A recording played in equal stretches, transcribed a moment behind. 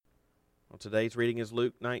Well, today's reading is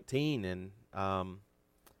Luke 19, and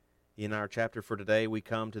in our chapter for today, we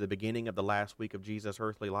come to the beginning of the last week of Jesus'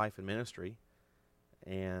 earthly life and ministry,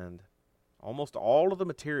 and almost all of the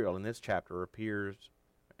material in this chapter appears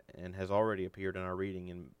and has already appeared in our reading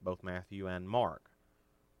in both Matthew and Mark.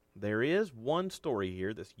 There is one story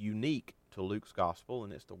here that's unique to Luke's gospel,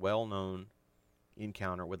 and it's the well-known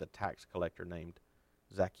encounter with a tax collector named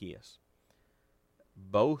Zacchaeus.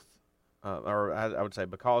 I would say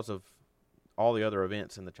because of all the other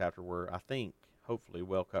events in the chapter were, I think, hopefully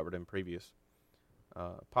well covered in previous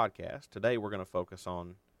podcasts. Today we're going to focus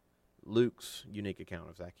on Luke's unique account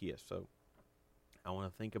of Zacchaeus. So I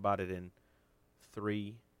want to think about it in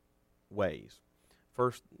three ways.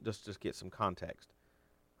 First, just to get some context.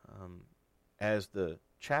 As the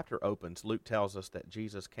chapter opens, Luke tells us that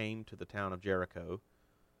Jesus came to the town of Jericho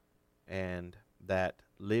and that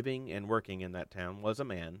living and working in that town was a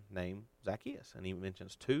man named Zacchaeus. And he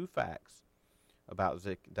mentions two facts about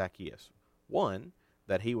Zacchaeus. One,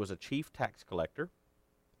 that he was a chief tax collector,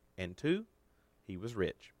 and two, he was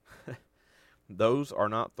rich. Those are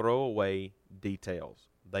not throwaway details.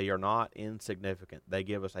 They are not insignificant. They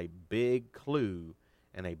give us a big clue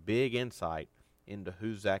and a big insight into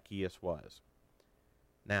who Zacchaeus was.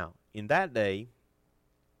 Now, in that day,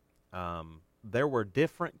 there were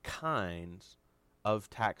different kinds of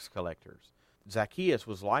tax collectors. Zacchaeus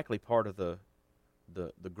was likely part of the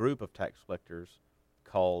group of tax collectors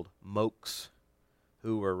called mokes,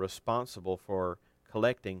 who were responsible for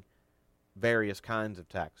collecting various kinds of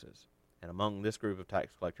taxes. And among this group of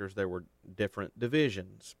tax collectors, there were different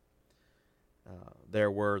divisions.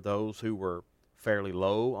 There were those who were fairly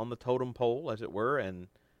low on the totem pole, as it were, and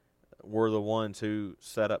were the ones who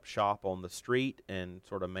set up shop on the street and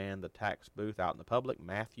sort of manned the tax booth out in the public.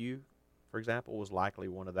 Matthew, for example, was likely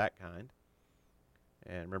one of that kind.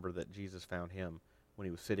 And remember that Jesus found him when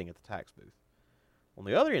he was sitting at the tax booth. On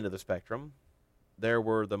the other end of the spectrum, there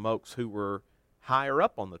were the mokes who were higher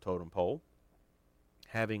up on the totem pole,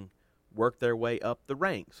 having worked their way up the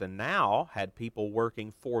ranks, and now had people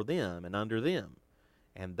working for them and under them.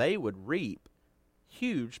 And they would reap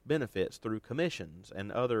huge benefits through commissions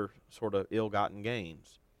and other sort of ill-gotten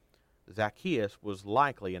gains. Zacchaeus was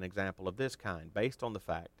likely an example of this kind, based on the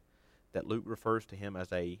fact that Luke refers to him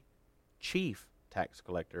as a chief tax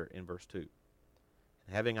collector in verse 2.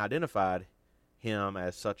 And having identified him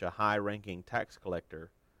as such a high-ranking tax collector,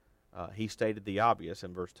 he stated the obvious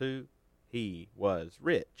in verse 2, he was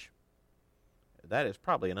rich. That is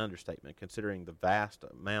probably an understatement, considering the vast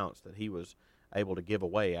amounts that he was able to give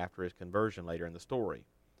away after his conversion later in the story.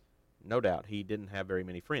 No doubt he didn't have very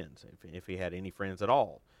many friends, if he had any friends at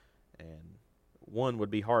all. And one would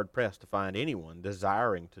be hard-pressed to find anyone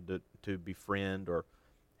desiring to befriend or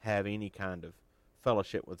have any kind of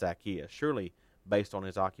fellowship with Zacchaeus. Surely, based on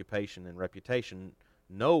his occupation and reputation,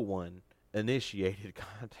 no one initiated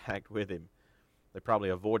contact with him. They probably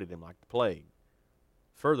avoided him like the plague.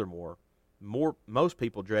 Furthermore, most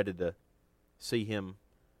people dreaded to see him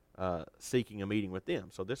seeking a meeting with them.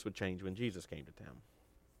 So this would change when Jesus came to town.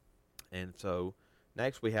 And so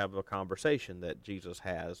next we have a conversation that Jesus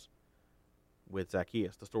has with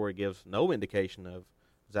Zacchaeus. The story gives no indication of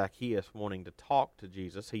Zacchaeus wanting to talk to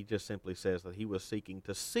Jesus. He just simply says that he was seeking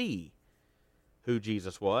to see who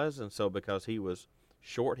Jesus was, and so because he was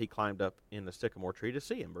short, he climbed up in the sycamore tree to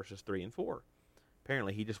see him, verses 3 and 4.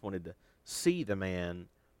 Apparently he just wanted to see the man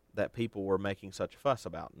that people were making such a fuss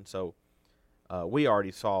about. And so we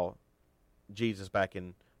already saw Jesus back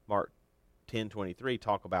in Mark 10:23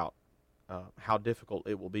 talk about how difficult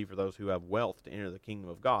it will be for those who have wealth to enter the kingdom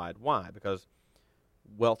of God. Why? Because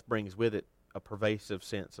wealth brings with it a pervasive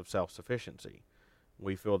sense of self-sufficiency.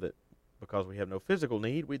 We feel that because we have no physical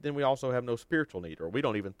need, then we also have no spiritual need, or we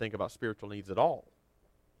don't even think about spiritual needs at all.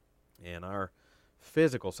 And our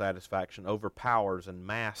physical satisfaction overpowers and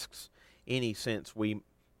masks any sense we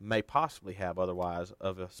may possibly have otherwise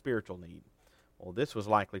of a spiritual need. Well, this was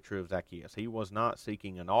likely true of Zacchaeus. He was not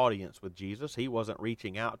seeking an audience with Jesus. He wasn't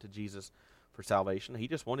reaching out to Jesus for salvation. He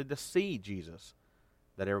just wanted to see Jesus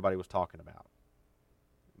that everybody was talking about.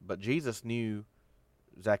 But Jesus knew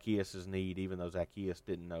Zacchaeus' need, even though Zacchaeus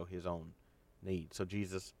didn't know his own need. So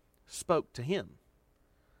Jesus spoke to him,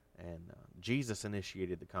 and Jesus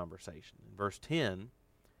initiated the conversation. In verse 10,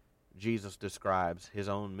 Jesus describes his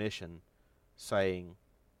own mission, saying,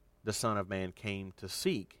 the Son of Man came to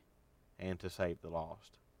seek and to save the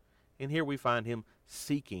lost. And here we find him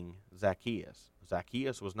seeking Zacchaeus.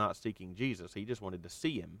 Zacchaeus was not seeking Jesus. He just wanted to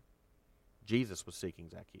see him. Jesus was seeking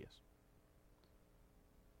Zacchaeus.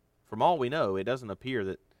 From all we know, it doesn't appear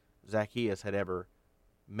that Zacchaeus had ever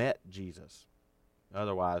met Jesus.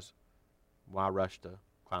 Otherwise, why rush to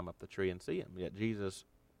climb up the tree and see him. Yet Jesus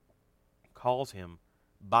calls him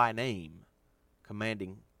by name,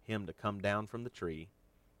 commanding him to come down from the tree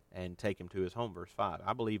and take him to his home. Verse 5.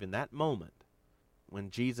 I believe in that moment,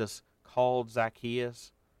 when Jesus called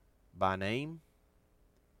Zacchaeus by name,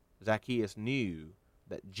 Zacchaeus knew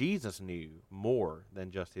that Jesus knew more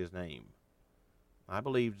than just his name. I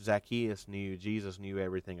believe Zacchaeus knew Jesus knew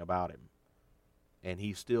everything about him, and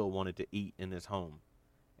he still wanted to eat in his home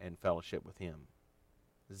and fellowship with him.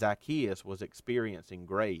 Zacchaeus was experiencing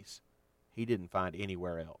grace he didn't find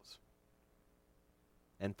anywhere else.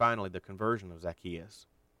 And finally, the conversion of Zacchaeus.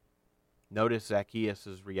 Notice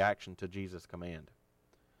Zacchaeus' reaction to Jesus' command.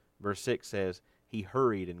 Verse 6 says, he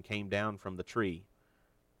hurried and came down from the tree.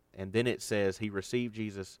 And then it says he received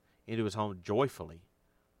Jesus into his home joyfully.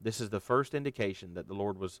 This is the first indication that the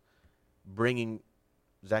Lord was bringing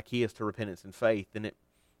Zacchaeus to repentance and faith. Then it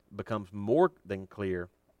becomes more than clear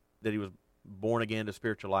that he was born again to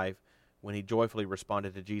spiritual life when he joyfully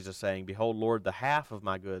responded to Jesus, saying, behold, Lord, the half of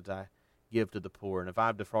my goods I give to the poor, and if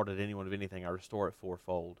I've defrauded anyone of anything, I restore it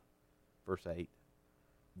fourfold. Verse 8.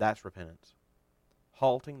 That's repentance.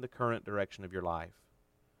 Halting the current direction of your life.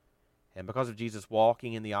 And because of Jesus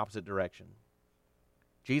walking in the opposite direction,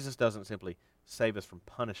 Jesus doesn't simply save us from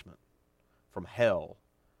punishment, from hell,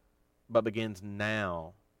 but begins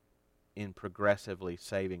now in progressively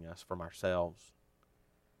saving us from ourselves.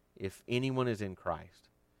 If anyone is in Christ,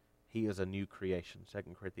 he is a new creation.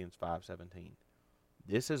 2 Corinthians 5:17.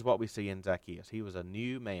 This is what we see in Zacchaeus. He was a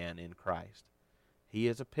new man in Christ. He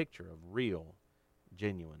is a picture of real,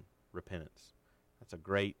 genuine repentance. That's a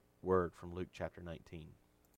great word from Luke chapter 19.